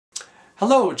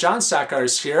Hello, John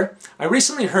Sackars here. I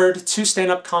recently heard two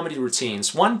stand-up comedy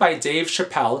routines, one by Dave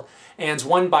Chappelle and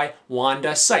one by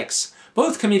Wanda Sykes.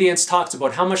 Both comedians talked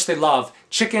about how much they love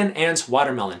chicken and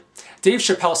watermelon. Dave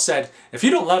Chappelle said, "If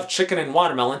you don't love chicken and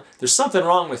watermelon, there's something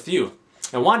wrong with you."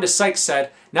 And Wanda Sykes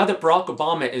said, now that Barack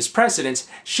Obama is president,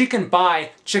 she can buy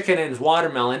chicken and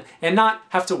watermelon and not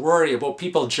have to worry about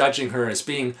people judging her as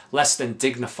being less than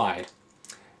dignified.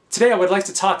 Today I would like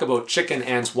to talk about chicken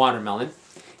and watermelon.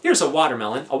 Here's a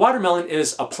watermelon. A watermelon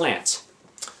is a plant.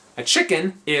 A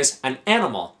chicken is an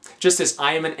animal. Just as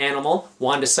I am an animal,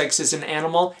 Wanda Sykes is an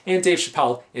animal, and Dave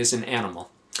Chappelle is an animal.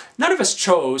 None of us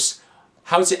chose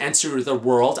how to enter the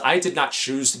world. I did not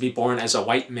choose to be born as a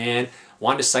white man.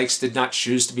 Wanda Sykes did not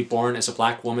choose to be born as a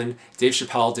black woman. Dave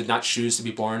Chappelle did not choose to be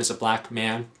born as a black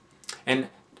man. And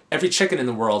every chicken in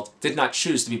the world did not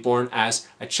choose to be born as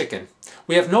a chicken.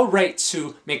 We have no right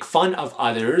to make fun of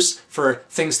others for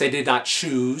things they did not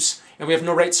choose, and we have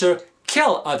no right to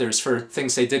kill others for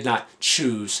things they did not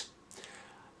choose.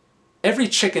 Every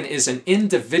chicken is an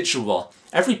individual.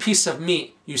 Every piece of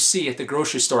meat you see at the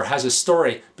grocery store has a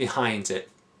story behind it.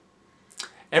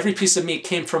 Every piece of meat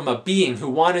came from a being who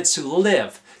wanted to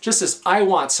live, just as I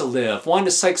want to live,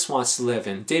 Wanda Sykes wants to live,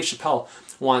 and Dave Chappelle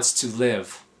wants to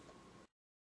live.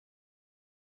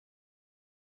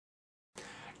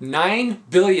 9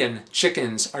 billion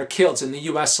chickens are killed in the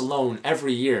US alone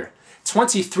every year.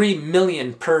 23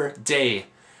 million per day.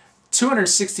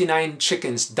 269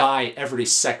 chickens die every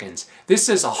second. This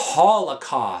is a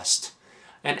holocaust.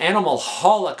 An animal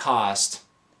holocaust.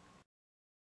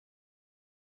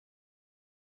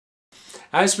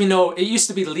 As we know, it used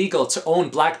to be legal to own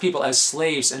black people as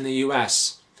slaves in the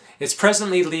US. It's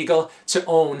presently legal to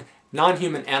own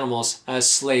non-human animals as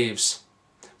slaves.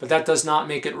 But that does not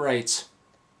make it right.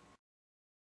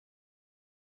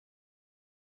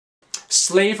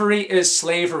 Slavery is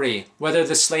slavery, whether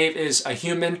the slave is a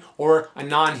human or a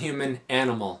non-human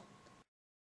animal.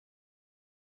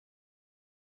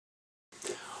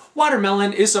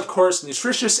 Watermelon is, of course,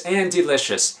 nutritious and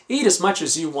delicious. Eat as much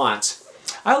as you want.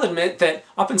 I'll admit that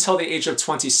up until the age of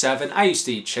 27, I used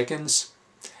to eat chickens.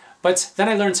 But then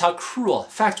I learned how cruel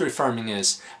factory farming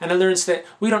is, and I learned that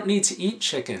we don't need to eat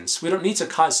chickens. We don't need to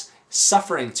cause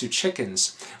suffering to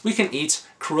chickens. We can eat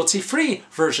cruelty-free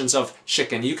versions of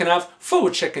chicken. You can have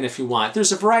faux chicken if you want.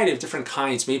 There's a variety of different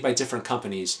kinds made by different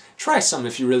companies. Try some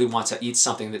if you really want to eat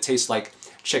something that tastes like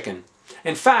chicken.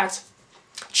 In fact,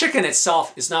 chicken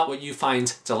itself is not what you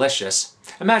find delicious.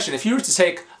 Imagine if you were to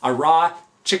take a raw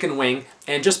chicken wing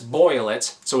and just boil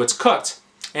it so it's cooked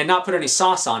and not put any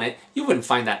sauce on it, you wouldn't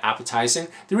find that appetizing.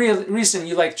 The real reason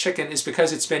you like chicken is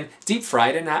because it's been deep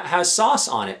fried and has sauce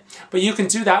on it. But you can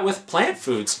do that with plant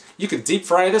foods. You could deep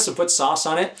fry this and put sauce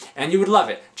on it and you would love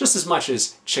it just as much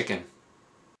as chicken.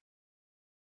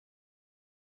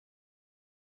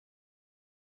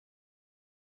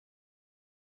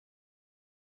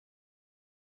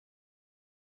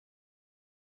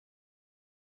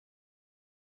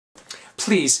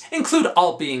 Please, include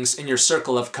all beings in your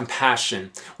circle of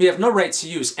compassion. We have no right to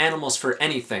use animals for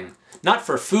anything, not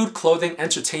for food, clothing,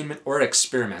 entertainment, or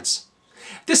experiments.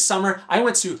 This summer, I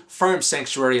went to Farm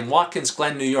Sanctuary in Watkins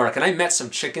Glen, New York, and I met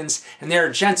some chickens, and they are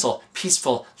gentle,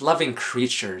 peaceful, loving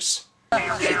creatures.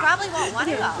 She probably won't want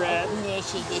to go. No,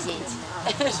 she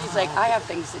doesn't. She's like, I have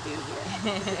things to do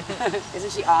here.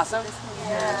 Isn't she awesome?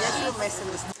 Yeah.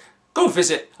 Go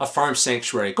visit a farm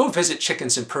sanctuary. Go visit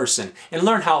chickens in person and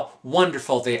learn how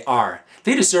wonderful they are.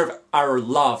 They deserve our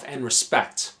love and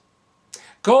respect.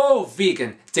 Go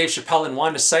vegan, Dave Chappelle and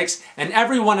Wanda Sykes, and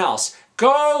everyone else.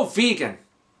 Go vegan!